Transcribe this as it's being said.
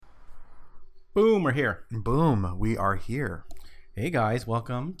Boom, we're here. Boom, we are here. Hey guys,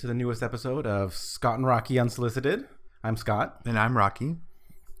 welcome to the newest episode of Scott and Rocky Unsolicited. I'm Scott. And I'm Rocky.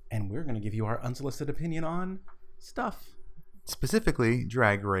 And we're going to give you our unsolicited opinion on stuff. Specifically,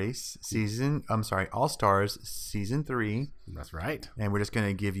 Drag Race All Stars Season 3. That's right. And we're just going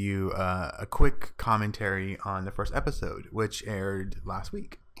to give you a quick commentary on the first episode, which aired last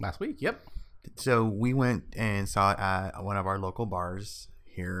week. Yep. So we went and saw it at one of our local bars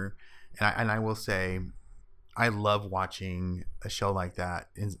here. And I will say, I love watching a show like that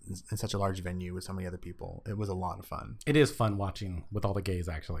in such a large venue with so many other people. It was a lot of fun. It is fun watching with all the gays,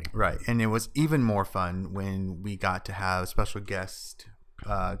 actually. Right. And it was even more fun when we got to have special guest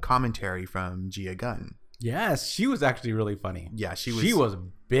commentary from Gia Gunn. Yes, she was actually really funny. Yeah, she was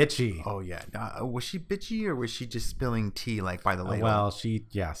bitchy. Oh, yeah. Was she bitchy or was she just spilling tea like by the ladle? Well,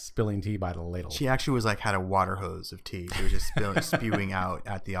 spilling tea by the ladle. She actually was had a water hose of tea. She was just spewing out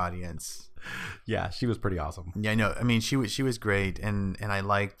at the audience. Yeah, she was pretty awesome. Yeah, no, I mean, she was great, and I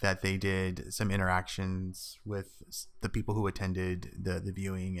liked that they did some interactions with the people who attended the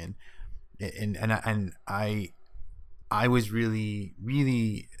viewing, and I was really,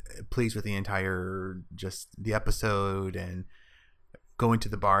 really pleased with the entire the episode and going to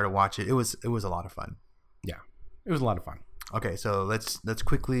the bar to watch it. It was a lot of fun. Yeah, it was a lot of fun. Okay, so let's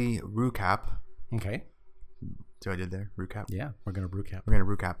quickly recap. Okay. So I did there. Recap? Yeah, we're going to recap.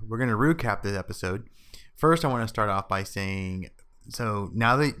 We're going to recap this episode. First, I want to start off by saying, so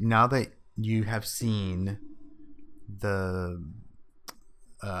now that you have seen the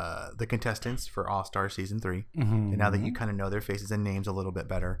contestants for All Star Season 3, and now that you kind of know their faces and names a little bit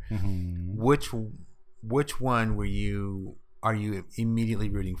better, which one are you immediately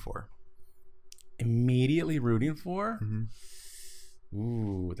rooting for? Immediately rooting for? Mm-hmm.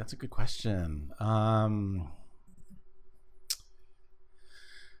 Ooh, that's a good question.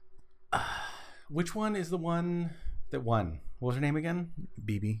 Which one is the one that won? What was her name again?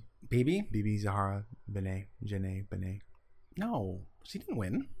 Bibi Zahara Benet. No, she didn't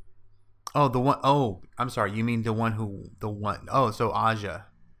win. Oh, the one. Oh, I'm sorry. You mean the one. Oh, so Aja.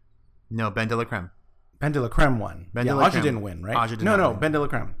 No, Ben de la Creme. Ben de la Creme won. Aja didn't win, right? Aja did not win. Ben de la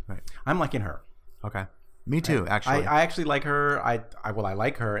Creme. Right. I'm liking her. Okay. Me too, actually. I actually like her. I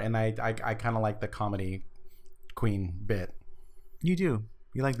like her, and I kind of like the comedy queen bit. You do.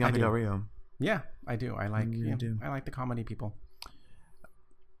 You like Bianca Del Rio. Yeah, I do. I like I like the comedy people.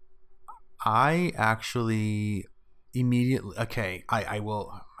 I actually immediately okay. I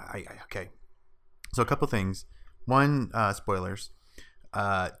will. Okay. So a couple things. One, spoilers.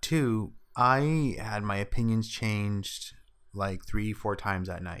 Two, I had my opinions changed like 3-4 times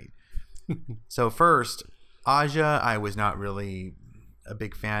that night. So first, Aja, I was not really a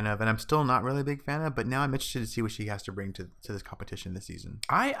big fan of, and I'm still not really a big fan of, but now I'm interested to see what she has to bring to this competition this season.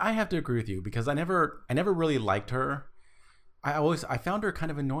 I have to agree with you because I never really liked her. I found her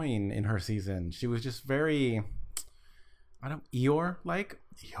kind of annoying in her season. She was just very Eeyore like.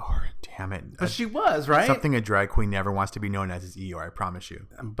 Eeyore, damn it. But she was, right? Something a drag queen never wants to be known as is Eeyore, I promise you.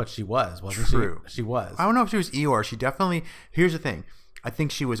 But she was, wasn't True. She was. I don't know if she was Eeyore. She definitely, here's the thing. I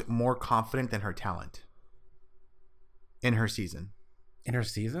think she was more confident than her talent in her season. In her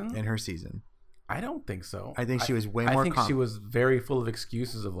season? In her season. I don't think so. I think she was way more I think she was very full of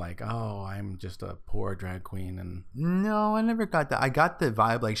excuses of like, oh, I'm just a poor drag queen. And no, I never got that. I got the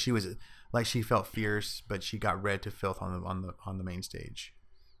vibe like she was, like she felt fierce, but she got red to filth on the main stage.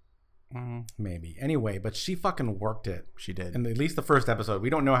 Maybe. Anyway, but she fucking worked it. She did. And at least the first episode. We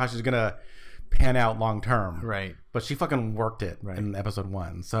don't know how she's going to pan out long term. Right. But she fucking worked it in episode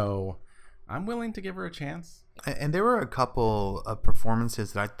 1. So I'm willing to give her a chance. And there were a couple of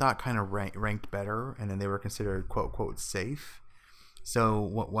performances that I thought kind of ranked better, and then they were considered quote quote safe. So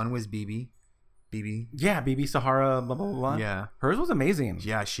one was Bibi. Yeah, Bibi Zahara, blah, blah, blah. Yeah. Hers was amazing.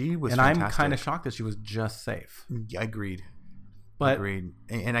 Yeah, she was and fantastic. I'm kind of shocked that she was just safe. Agreed. But, Agreed.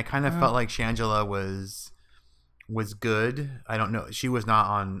 And I kind of felt like Shangela was good. I don't know. She was not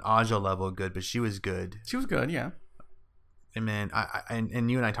on Aja level good, but she was good. She was good, yeah. And man, and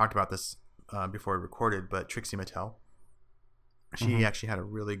you and I talked about this before we recorded, but Trixie Mattel, she actually had a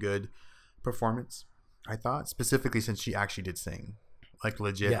really good performance, I thought, specifically since she actually did sing, like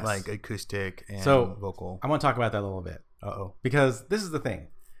legit, like acoustic and vocal. I want to talk about that a little bit. Because this is the thing.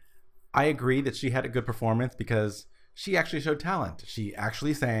 I agree that she had a good performance because she actually showed talent. She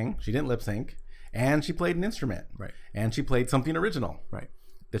actually sang. She didn't lip sync, and she played an instrument. Right. And she played something original. Right.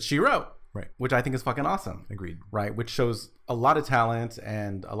 That she wrote. Right. Which I think is fucking awesome. Agreed. Right. Which shows a lot of talent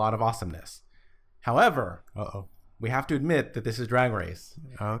and a lot of awesomeness. However, we have to admit that this is Drag Race.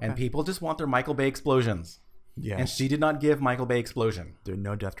 Okay. And people just want their Michael Bay explosions. Yeah. And she did not give Michael Bay explosion. There are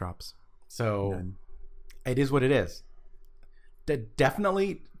no death drops. So None. it is what it is.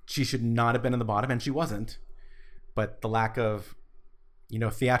 Definitely, she should not have been in the bottom, and she wasn't. But the lack of,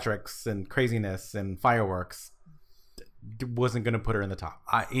 theatrics and craziness and fireworks wasn't going to put her in the top.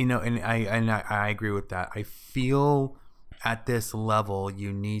 I agree with that. I feel at this level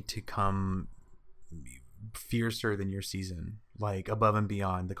you need to come fiercer than your season, like above and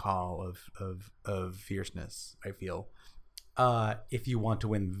beyond the call of fierceness. I feel If you want to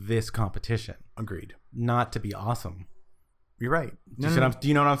win this competition, agreed. not to be awesome. You're right. Do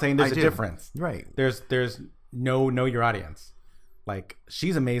you know what I'm saying? There's I a do. difference. Right. There's know your audience. Like,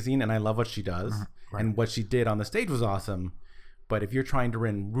 she's amazing, and I love what she does, Right. and what she did on the stage was awesome. But if you're trying to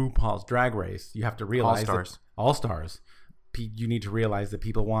win RuPaul's Drag Race, you have to realize All Stars. You need to realize that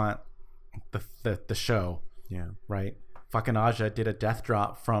people want the show. Yeah. Right. Fucking Aja did a death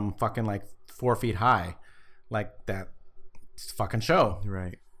drop from fucking like 4 feet high, like that fucking show.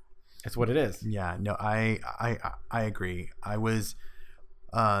 Right. It's what it is. Yeah. No, I agree. I was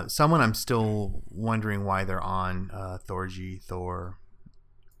someone I'm still wondering why they're on Thor.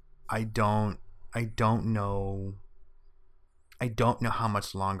 I don't know. I don't know how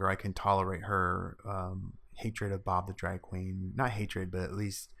much longer I can tolerate her hatred of Bob the Drag Queen. Not hatred, but at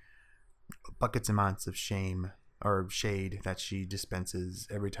least buckets amounts of shame or shade that she dispenses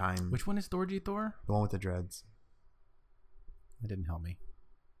every time. Which one is Thorgy Thor? The one with the dreads. That didn't help me.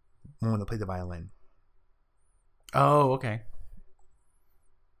 The one that played the violin. Oh, okay.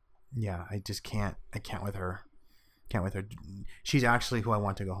 Yeah, I just can't. I can't with her. Can't with her. She's actually who I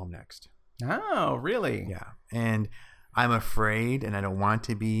want to go home next. Oh, really? Yeah, and I'm afraid, and I don't want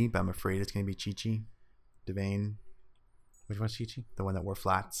to be, but I'm afraid it's going to be Chi-Chi DeVayne. Which one's Chi-Chi? The one that wore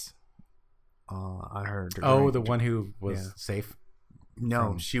flats. On her. Oh, the one who was safe.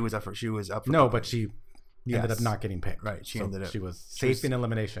 No, she was up for. She was up. For no, but she ended up not getting picked. Right, she was safe in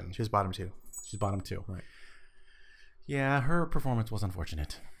elimination. She was bottom 2. She's bottom 2. Right. Yeah, her performance was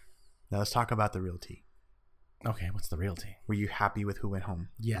unfortunate. Now let's talk about the real tea. Okay, what's the real tea? Were you happy with who went home?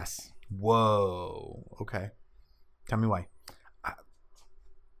 Yes. Whoa. Okay. Tell me why.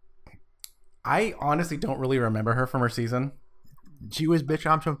 I honestly don't really remember her from her season. She was bitch.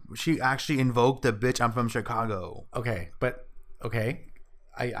 I'm from. She actually invoked the bitch. I'm from Chicago. Okay, but okay,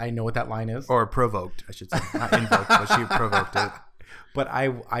 I know what that line is. Or provoked, I should say. Not invoked, but she provoked it. But I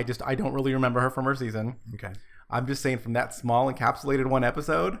don't really remember her from her season. Okay. I'm just saying, from that small encapsulated one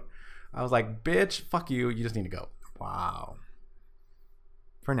episode, I was like, bitch, fuck you. You just need to go. Wow.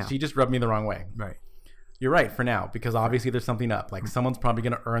 For now. She just rubbed me the wrong way. Right. You're right, for now, because obviously there's something up. Like, someone's probably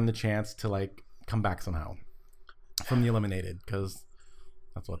going to earn the chance to, like, come back somehow from the eliminated, because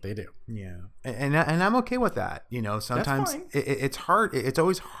that's what they do. Yeah. And I'm okay with that. You know, sometimes it's hard. It's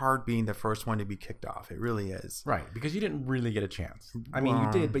always hard being the first one to be kicked off. It really is. Right. Because you didn't really get a chance. I mean,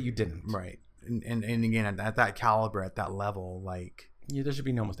 you did, but you didn't. Right. And again, at that caliber, at that level, like... Yeah, there should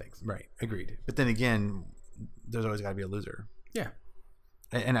be no mistakes. Right. Agreed. But then again, there's always got to be a loser. Yeah.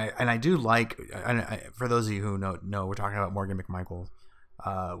 And I do like, for those of you who know, we're talking about Morgan McMichael,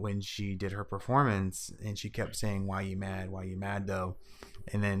 when she did her performance and she kept saying, why you mad though?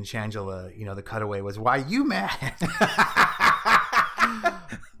 And then Shangela, you know, the cutaway was, why you mad?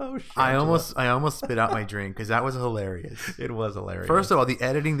 Oh, shit. I almost spit out my drink because that was hilarious. It was hilarious. First of all, the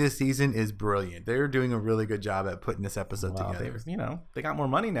editing this season is brilliant. They're doing a really good job at putting this episode together. They got more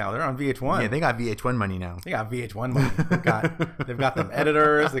money now. They're on VH1. Yeah, they got VH1 money now. They got VH1 money. They've got them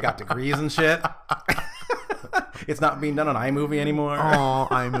editors. They got degrees and shit. It's not being done on iMovie anymore. Oh,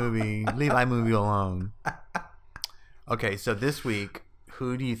 iMovie. Leave iMovie alone. Okay, so this week,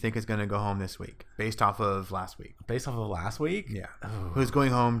 who do you think is going to go home this week, based off of last week? Based off of last week? Yeah. Oh. Who's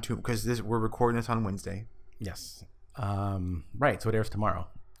going home to? Because we're recording this on Wednesday. Yes. Right. So it airs tomorrow,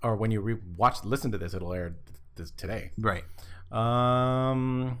 or when you listen to this, it'll air this today. Right.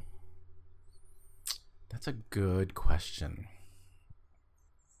 That's a good question.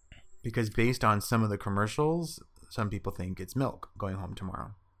 Because based on some of the commercials, some people think it's Milk going home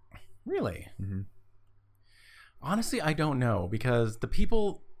tomorrow. Really? Mm-hmm. Honestly, I don't know, because the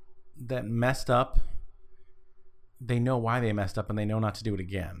people that messed up, they know why they messed up and they know not to do it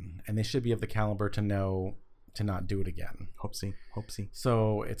again. And they should be of the caliber to know to not do it again. Hope-see.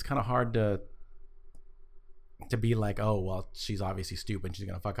 So it's kind of hard to be like, oh, well, she's obviously stupid. She's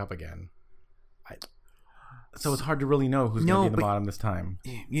going to fuck up again. So it's hard to really know who's going to be in the bottom this time.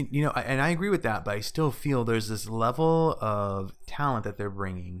 You know, and I agree with that, but I still feel there's this level of talent that they're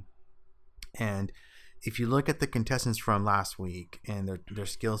bringing. And if you look at the contestants from last week and their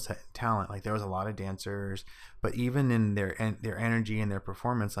skill set, talent, like there was a lot of dancers, but even in their energy and their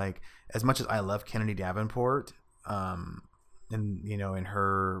performance, like as much as I love Kennedy Davenport, and in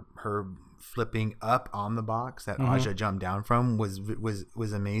her flipping up on the box that Aja jumped down from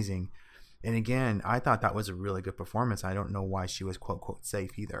was amazing. And again, I thought that was a really good performance. I don't know why she was quote quote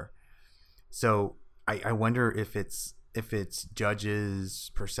safe either. So I wonder if it's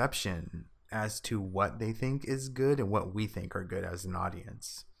judges' perception as to what they think is good and what we think are good as an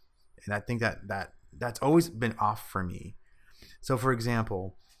audience. And I think that's always been off for me. So for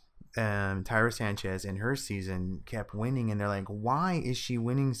example, Tyra Sanchez in her season kept winning, and they're like, why is she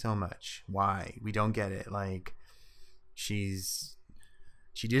winning so much? Why? We don't get it. Like, she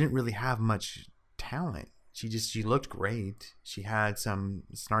didn't really have much talent. She looked great. She had some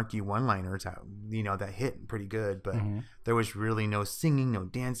snarky one-liners that hit pretty good, but there was really no singing, no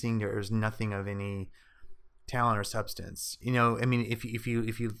dancing. There was nothing of any talent or substance. I mean, if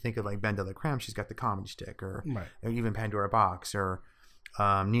you think of like Ben de la Creme, she's got the comedy stick, or even Pandora Box, or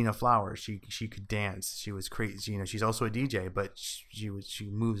Nina Flowers. She could dance. She was crazy. She's also a DJ, but she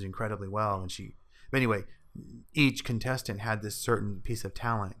moves incredibly well. But anyway, each contestant had this certain piece of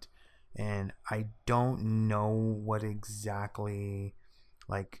talent. And I don't know what exactly,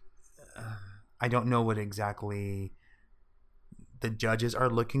 the judges are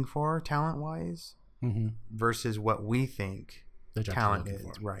looking for talent-wise versus what we think the talent is.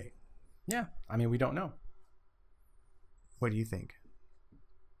 Right. Yeah. I mean, we don't know. What do you think?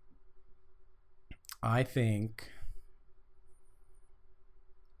 I think,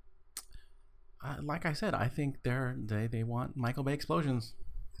 like I said, I think they want Michael Bay explosions.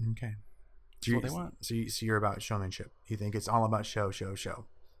 Okay. That's what they want. So you're about showmanship. You think it's all about show.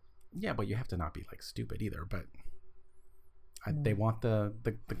 Yeah, but you have to not be like stupid either. But they want the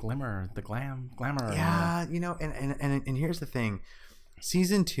glimmer, the glamour. Yeah, and here's the thing.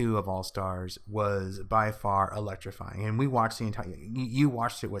 Season 2 of All Stars was by far electrifying, and we watched the entire. You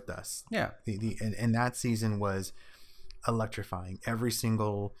watched it with us. Yeah. And that season was electrifying. Every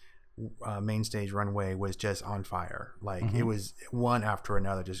single main stage runway was just on fire. Like it was one after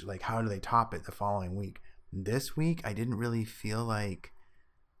another. Just like, how do they top it the following week? This week, I didn't really feel like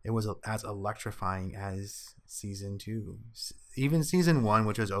it was as electrifying as season 2. Even season 1,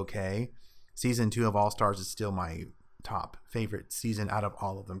 which was okay. Season 2 of All Stars is still my top favorite season out of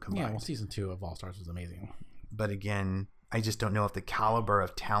all of them combined. Yeah, well, season 2 of All Stars was amazing. But again, I just don't know if the caliber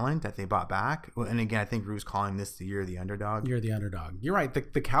of talent that they brought back. And again, I think Rue's calling this the year of the underdog. You're the underdog. You're right.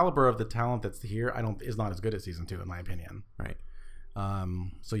 The caliber of the talent that's here, is not as good as season 2, in my opinion. Right.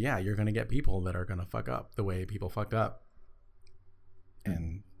 So yeah, you're gonna get people that are gonna fuck up the way people fucked up,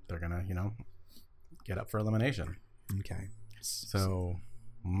 and they're gonna, get up for elimination. Okay. So,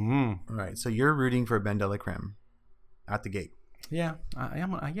 all right. So you're rooting for Ben de la Creme at the gate. Yeah, I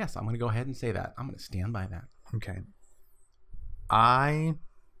am. Yes, I'm gonna go ahead and say that. I'm gonna stand by that. Okay. I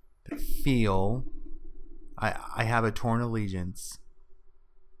feel I have a torn allegiance,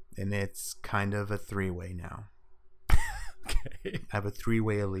 and it's kind of a 3-way now. Okay. I have a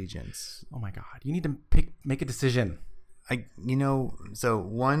 3-way allegiance. Oh my God. You need to make a decision. So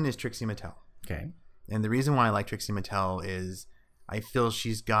one is Trixie Mattel. Okay. And the reason why I like Trixie Mattel is I feel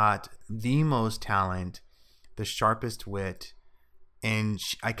she's got the most talent, the sharpest wit, and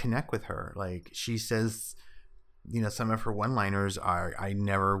I connect with her. Like, she says, some of her one-liners I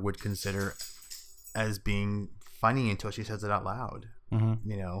never would consider as being funny until she says it out loud.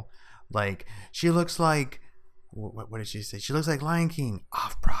 Like, she looks like, what did she say? She looks like Lion King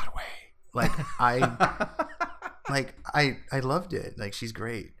off Broadway. Like, I loved it. Like, she's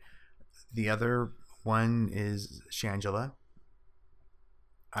great. The other one is Shangela.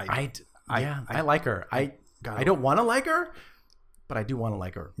 I like her. I don't want to like her, but I do want to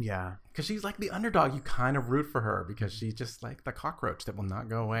like her. Yeah. Because she's like the underdog. You kind of root for her because she's just like the cockroach that will not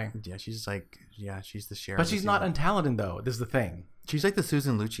go away. Yeah, she's the sheriff. But she's not untalented, though. This is the thing. She's like the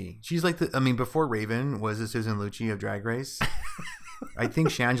Susan Lucci. She's like before Raven was the Susan Lucci of Drag Race. I think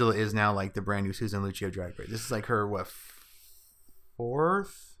Shangela is now like the brand new Susan Lucci of Drag Race. This is like her,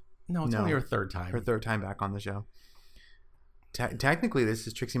 fourth? No, it's only her third time. Her third time back on the show. Technically, this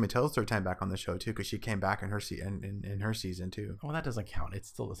is Trixie Mattel's third time back on the show too, because she came back in her season too. Well, that doesn't count. It's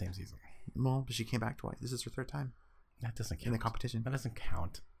still the same season. Well, but she came back twice. This is her third time. That doesn't count in the competition. That doesn't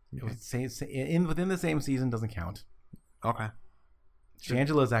count. Okay. Within the same season doesn't count. Okay.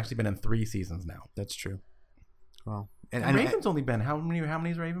 Shangela has actually been in 3 seasons now. That's true. Well, and Raven's only been how many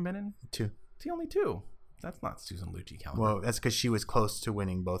has Raven been in? 2. See, only 2. That's not Susan Lucci caliber. Well, that's because she was close to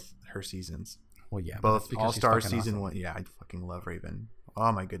winning both her seasons. Well, yeah, both All Stars season 1. Yeah, I fucking love Raven.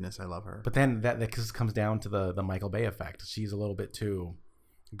 Oh my goodness, I love her. But then that comes down to the Michael Bay effect. She's a little bit too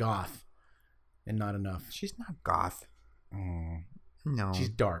goth, and not enough. She's not goth. Mm. No, she's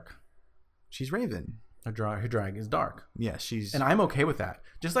dark. She's Raven. Her drag is dark. Yeah, she's... And I'm okay with that.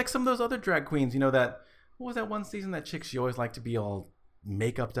 Just like some of those other drag queens, that... What was that one season, that chick, she always liked to be all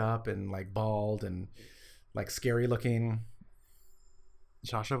makeuped up and like bald and like scary looking.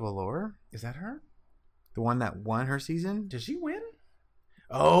 Sasha Velour? Is that her? The one that won her season? Did she win?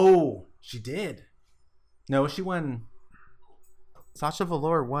 Oh, she did. No, she won. Sasha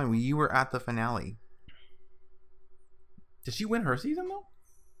Velour won. You were at the finale. Did she win her season though?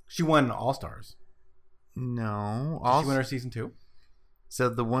 She won All Stars. No. Did she win her season 2? So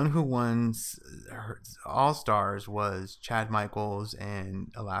the one who won All Stars was Chad Michaels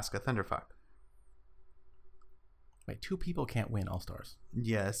and Alaska Thunderfuck. Wait, 2 people can't win All Stars.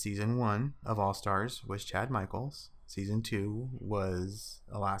 Yeah, season 1 of All Stars was Chad Michaels. Season 2 was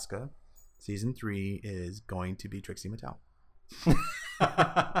Alaska. Season 3 is going to be Trixie Mattel.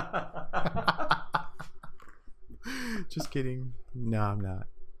 Just kidding. No, I'm not.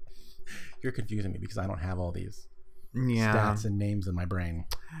 You're confusing me because I don't have all these stats and names in my brain.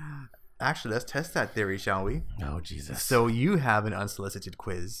 Actually, let's test that theory, shall we? Oh, Jesus. So you have an unsolicited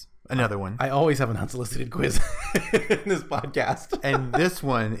quiz. Another one. I always have an unsolicited quiz in this podcast. And this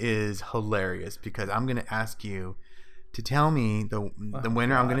one is hilarious because I'm going to ask you to tell me the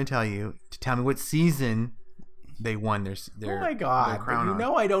winner. God. I'm going to tell you to tell me what season they won their oh my God. Their crown on.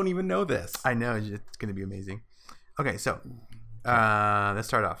 I don't even know this. I know. It's going to be amazing. Okay, so let's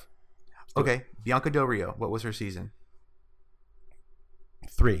start off. Okay, Bianca Del Rio. What was her season?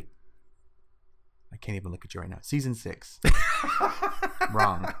 3. I can't even look at you right now. Season 6.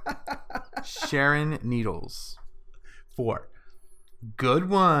 Wrong. Sharon Needles. 4. Good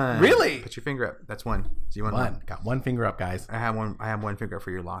one. Really? Put your finger up. That's 1. So you won 1. Got 1 finger up, guys. I have one finger up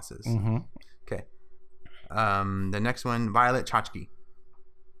for your losses. Mm-hmm. Okay. The next one, Violet Chachki.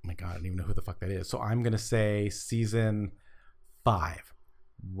 Oh my God, I don't even know who the fuck that is. So I'm gonna say season 5.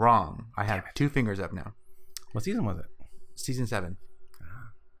 Wrong. I have 2 fingers up now. What season was it? Season 7.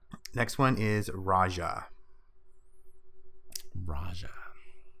 Next one is Raja.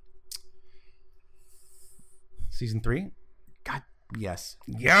 Season 3? God, yes.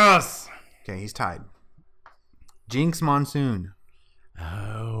 Yes! Okay, he's tied. Jinx Monsoon.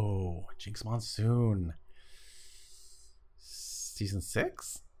 Oh, Jinx Monsoon. Season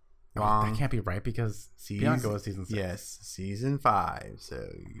 6? Wrong. Oh, that can't be right because Bianca was season 6. Yes, season 5. So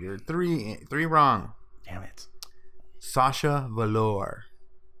you're 3 wrong. Damn it. Sasha Velour.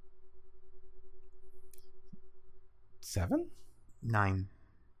 7? 9.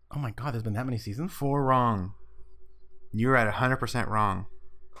 Oh my God, there's been that many seasons? 4 wrong. You're at 100% wrong.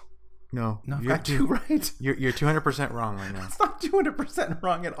 No, I've got 2 right. You're 200% wrong right now. It's not 200%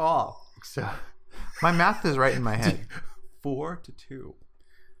 wrong at all. So, my math is right in my head. 4 to 2.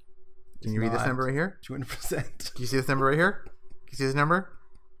 Can you read this number right here? 200%. Can you see this number right here? Can you see this number?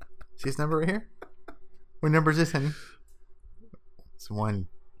 See this number right here? What number is this, honey? It's 1.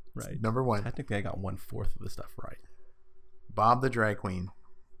 Right. It's number 1. Technically, I got 1/4 of the stuff right. Bob the Drag Queen.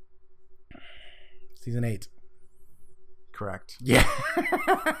 Season 8. Correct. Yes.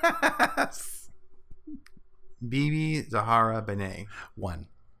 Bibi Zahara Benet. 1.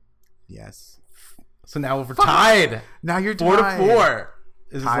 Yes. So now we're tied. Now you're 4 tied. to 4.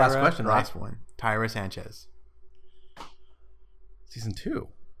 Is this the last question, right? Last one. Tyra Sanchez. Season 2.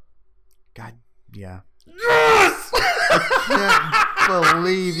 God, yeah. Yes! I can't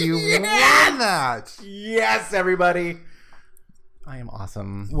believe you won that. Yes, everybody. I am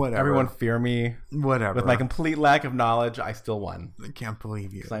awesome. Whatever. Everyone fear me. Whatever. With my complete lack of knowledge, I still won. I can't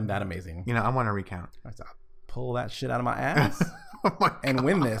believe you. Because I'm that amazing. I want to recount. I have to pull that shit out of my ass Oh my and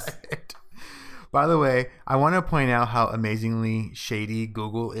win this. By the way, I want to point out how amazingly shady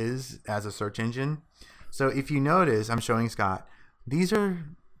Google is as a search engine. So if you notice, I'm showing Scott, these are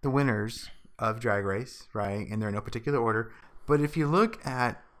the winners of Drag Race, right? And they're in no particular order. But if you look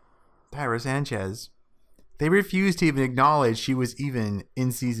at Tyra Sanchez, they refuse to even acknowledge she was even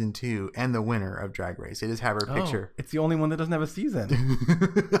in season 2 and the winner of Drag Race. They just have her picture. It's the only one that doesn't have a season.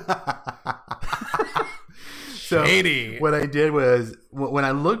 So shady. What I did was when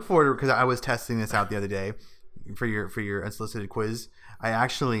I looked for it, because I was testing this out the other day for your unsolicited quiz, I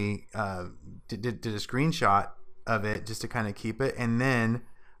actually did a screenshot of it just to kind of keep it, and then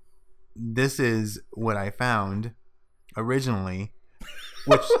this is what I found originally,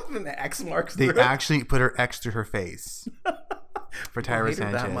 which an X marks. They actually put her X through her face for Tyra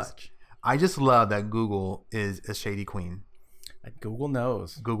Sanchez. That much. I just love that Google is a shady queen. Google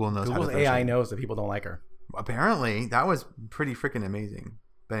knows. Google's AI knows that people don't like her. Apparently, that was pretty freaking amazing.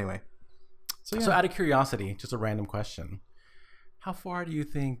 But anyway. So out of curiosity, just a random question. How far do you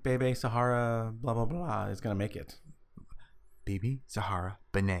think Bebe Sahara blah, blah, blah is going to make it? Bibi Zahara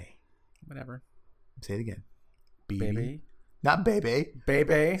Benet. Whatever. Say it again. Baby. Not baby.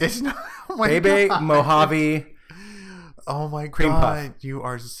 Baby. It's not. Oh my Baby. God. Mojave. Oh my Cream God. You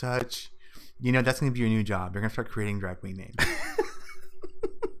are such. You know, that's going to be your new job. You're going to start creating drag queen names.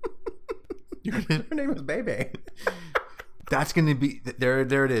 Her name is Baby. That's going to be there.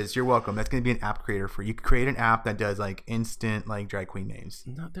 There it is. You're welcome. That's going to be an app creator for you. Could create an app that does like instant like drag queen names.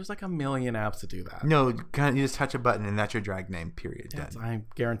 No, there's like a million apps to do that. No, you just touch a button and that's your drag name. Period. Yes, Done. I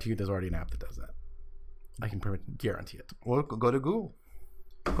guarantee you there's already an app that does that. I can pretty much guarantee it. Well, go to Google.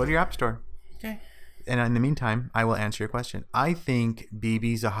 Go to your app store. Okay. And in the meantime, I will answer your question. I think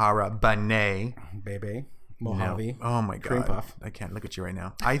Bibi Zahara Benet. Baby. Mojave. No. Oh my God. Cream puff. I can't look at you right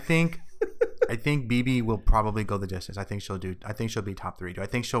now. I think Bibi will probably go the distance. I think she'll be top 3. Do I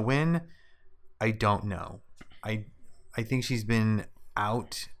think she'll win? I don't know. I think she's been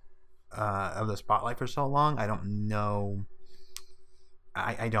out of the spotlight for so long. I don't know.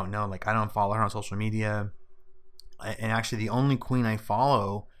 I don't know. Like, I don't follow her on social media. And actually, the only queen I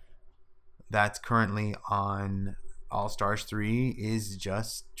follow that's currently on All Stars 3 is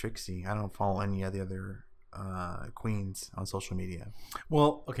just Trixie. I don't follow any of the other queens on social media.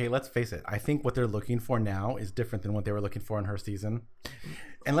 Well, okay, let's face it. I think what they're looking for now is different than what they were looking for in her season.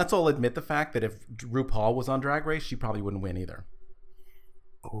 And let's all admit the fact that if RuPaul was on Drag Race, she probably wouldn't win either.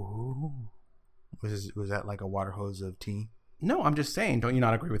 Oh. Was that like a water hose of tea? No, I'm just saying. Don't you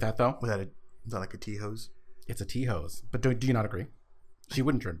not agree with that, though? Was that like a tea hose? It's a tea hose. But do you not agree? She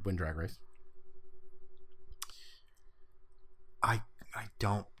wouldn't win Drag Race. I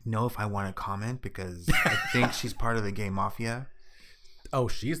don't know if I want to comment because I think she's part of the gay mafia. Oh,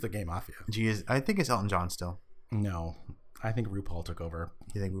 she's the gay mafia. She is. I think it's Elton John still. No, I think RuPaul took over.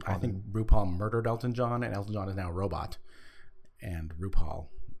 You think RuPaul? I think RuPaul murdered Elton John, and Elton John is now a robot, and RuPaul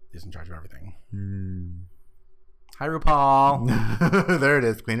is in charge of everything. Hi, RuPaul. There it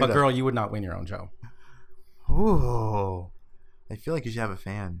is. Clean it But up. girl, you would not win your own show. Ooh, I feel like you should have a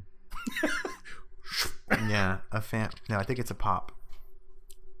fan. Yeah, a fan. No, I think it's a pop,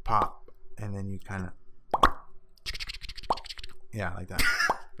 and then you kind of, yeah, like that.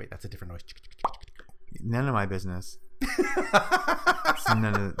 Wait, that's a different noise. None of my business. It's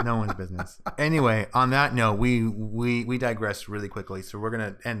no one's business. Anyway, on that note, we digressed really quickly, so we're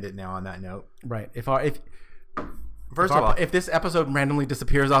gonna end it now on that note. Right. If this episode randomly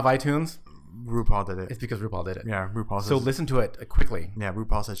disappears off iTunes, RuPaul did it. it's because RuPaul did it. Yeah, RuPaul says. So listen to it quickly. Yeah,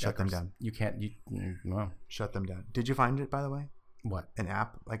 RuPaul says shut them down. You can't. Well, Shut them down. Did you find it, by the way? what? An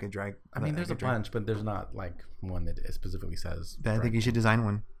app like a drag? I mean, there's a drag- bunch, but there's not like one that specifically says. I think you should design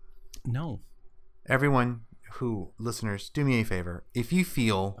one. No. Everyone listeners, do me a favor. If you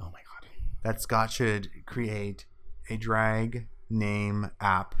feel Oh my god. that Scott should create a drag name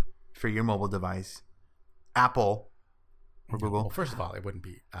app for your mobile device, Apple or Google, Well, first of all, it wouldn't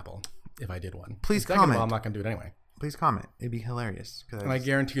be Apple if I did one. Please Second of comment. all, I'm not going to do it anyway. please comment. It'd be hilarious. And I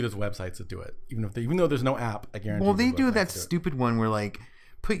guarantee you, there's websites that do it. Even though there's no app, I guarantee. Well, they there's do websites that that do it. stupid one where like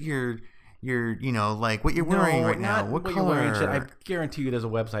put your like what you're wearing right now. What color? You're wearing, shit. I guarantee you, there's a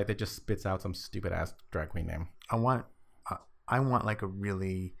website that just spits out some stupid ass drag queen name. I want like a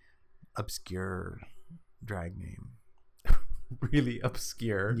really obscure drag name. Really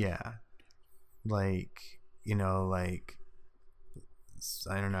obscure. Yeah, like like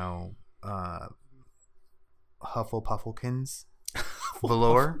I don't know, Hufflepuffkins,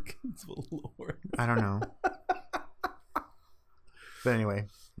 Velour. I don't know. But anyway,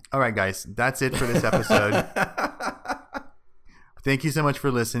 all right, guys, that's it for this episode. Thank you so much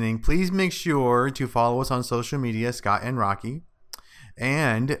for listening. Please make sure to follow us on social media, Scott and Rocky.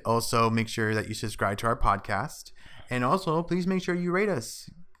 And also make sure that you subscribe to our podcast. And also, please make sure you rate us.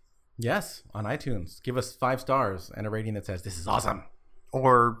 Yes, on iTunes. Give us 5 stars and a rating that says, "This is awesome."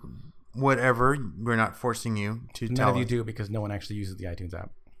 Or whatever. We're not forcing you to None tell of you us. do, because no one actually uses the iTunes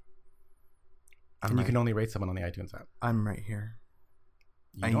app. I'm And you right, can only rate someone on the iTunes app. I'm right here.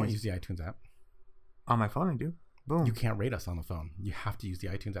 You I don't use- use the iTunes app. On my phone, I do. Boom. You can't rate us on the phone. You have to use the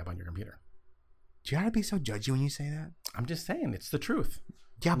iTunes app on your computer. Do you gotta be so judgy when you say that? I'm just saying, it's the truth.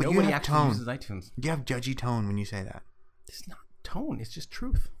 Yeah, but Nobody you have actually tone. uses iTunes. You have judgy tone when you say that. It's not tone. It's just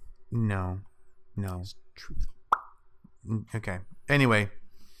truth. No. It's truth. Okay. Anyway,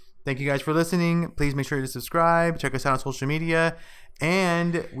 thank you guys for listening. Please make sure to subscribe. Check us out on social media.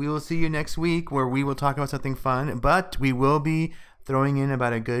 And we will see you next week where we will talk about something fun. But we will be throwing in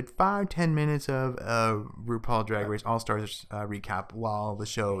about a good 5-10 minutes of RuPaul Drag Race All-Stars recap while the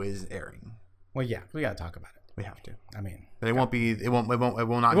show is airing. Well, yeah, we got to talk about it. We have to. I mean, But it won't be. It will not. it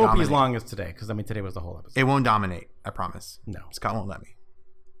won't dominate. be as long as today, because, I mean, today was the whole episode. It won't dominate. I promise. No. Scott won't let me.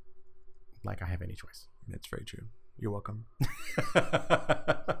 Like I have any choice. That's very true. You're welcome.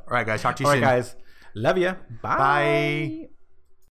 All right, guys. Talk to you All soon. right, guys. Love ya. Bye. Bye.